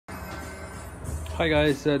Hi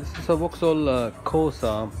guys, this is a Vauxhall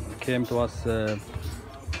Cosra. Came to us to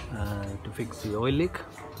fix the oil leak.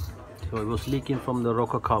 So it was leaking from the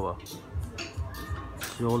rocker cover.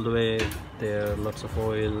 So all the way there, lots of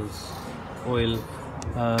oil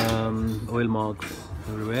marks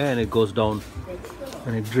everywhere, and it goes down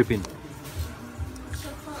and it's dripping.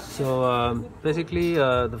 So basically,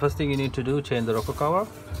 the first thing you need to do, change the rocker cover.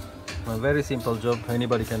 A very simple job.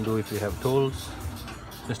 Anybody can do if you have tools.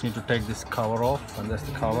 Just need to take this cover off, and that's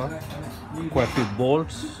the cover. Quite a few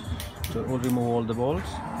bolts, so we'll remove all the bolts.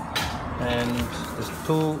 And there's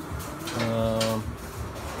two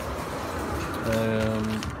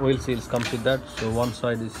oil seals comes with that. So one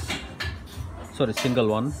side is, sorry, single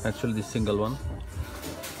one, actually this single one,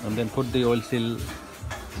 and then put the oil seal,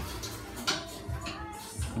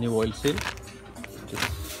 new oil seal, just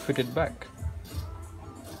fit it back.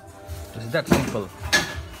 It's that simple.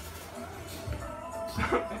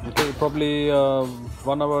 Okay, probably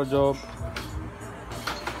 1 hour job,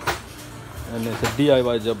 and it's a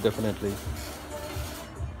DIY job definitely.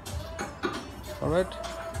 All right,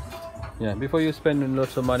 yeah, before you spend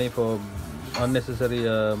lots of money for unnecessary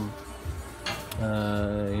oil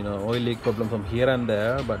leak problem from here and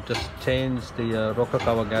there, but just change the rocker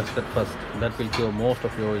cover gasket first. That will cure most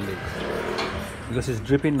of your oil leaks, because it's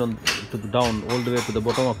dripping on down all the way to the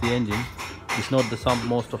bottom of the engine. It's not the sump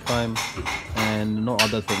most of time, and no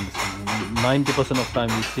other things. 90% of time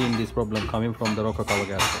we've seen this problem coming from the rocker cover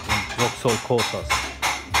gasket in Vauxhall Cosras,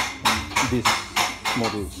 these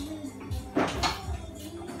models.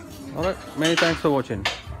 Alright, many thanks for watching.